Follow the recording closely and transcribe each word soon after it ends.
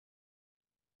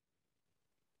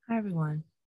Hi everyone.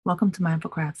 Welcome to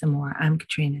Mindful Crafts and More. I'm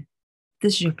Katrina. If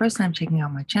this is your first time checking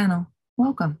out my channel,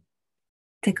 welcome.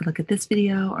 Take a look at this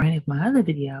video or any of my other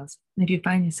videos, and if you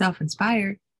find yourself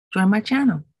inspired, join my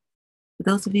channel. For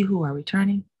those of you who are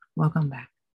returning, welcome back.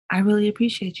 I really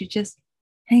appreciate you just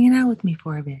hanging out with me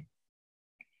for a bit.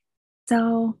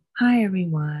 So, hi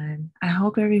everyone. I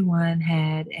hope everyone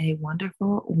had a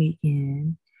wonderful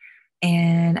weekend.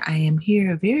 And I am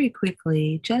here very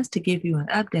quickly just to give you an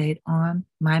update on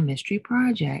my mystery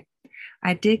project.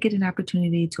 I did get an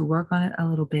opportunity to work on it a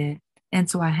little bit, and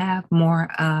so I have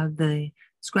more of the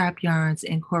scrap yarns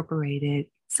incorporated.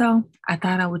 So I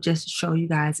thought I would just show you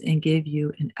guys and give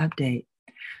you an update.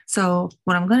 So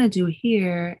what I'm going to do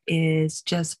here is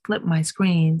just flip my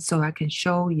screen so I can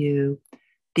show you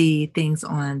the things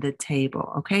on the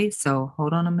table. Okay, so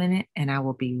hold on a minute and I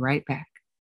will be right back.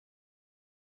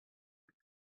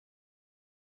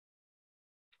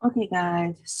 Okay,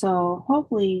 guys, so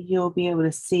hopefully you'll be able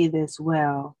to see this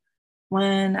well.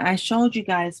 When I showed you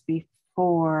guys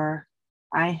before,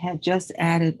 I had just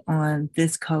added on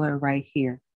this color right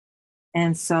here.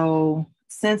 And so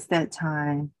since that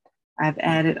time, I've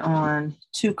added on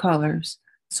two colors.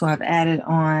 So I've added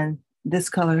on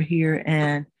this color here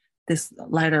and this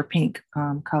lighter pink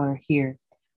color here.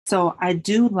 So I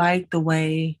do like the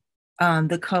way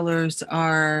the colors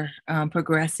are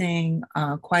progressing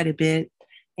quite a bit.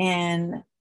 And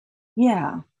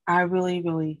yeah, I really,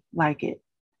 really like it.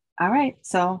 All right,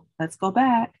 so let's go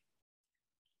back.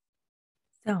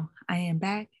 So I am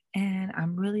back and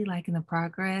I'm really liking the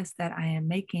progress that I am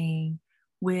making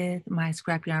with my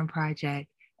scrap yarn project.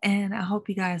 And I hope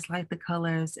you guys like the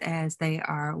colors as they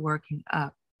are working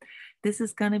up. This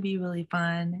is going to be really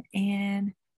fun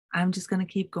and I'm just going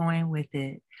to keep going with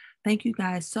it. Thank you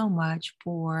guys so much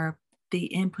for the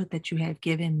input that you have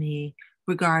given me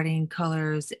regarding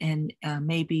colors and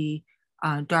maybe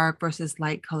dark versus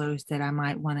light colors that I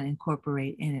might want to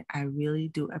incorporate in it. I really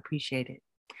do appreciate it.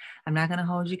 I'm not going to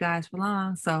hold you guys for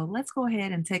long, so let's go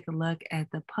ahead and take a look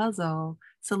at the puzzle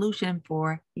solution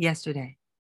for yesterday.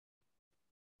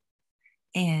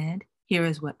 And here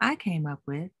is what I came up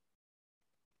with.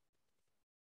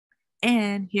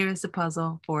 And here is the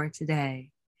puzzle for today.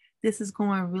 This is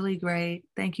going really great.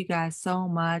 Thank you guys so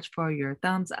much for your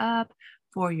thumbs up,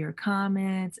 for your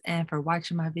comments, and for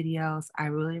watching my videos. I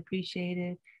really appreciate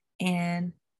it.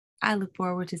 And I look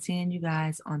forward to seeing you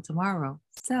guys on tomorrow.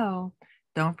 So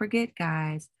don't forget,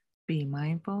 guys, be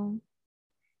mindful,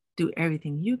 do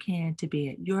everything you can to be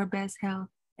at your best health.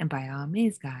 And by all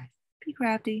means, guys, be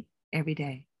crafty every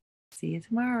day. See you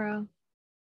tomorrow.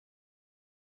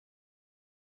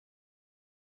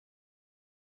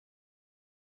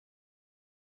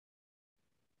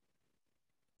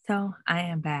 So I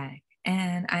am back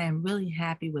and I am really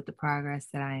happy with the progress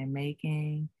that I am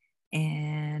making.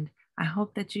 And I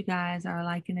hope that you guys are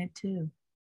liking it too.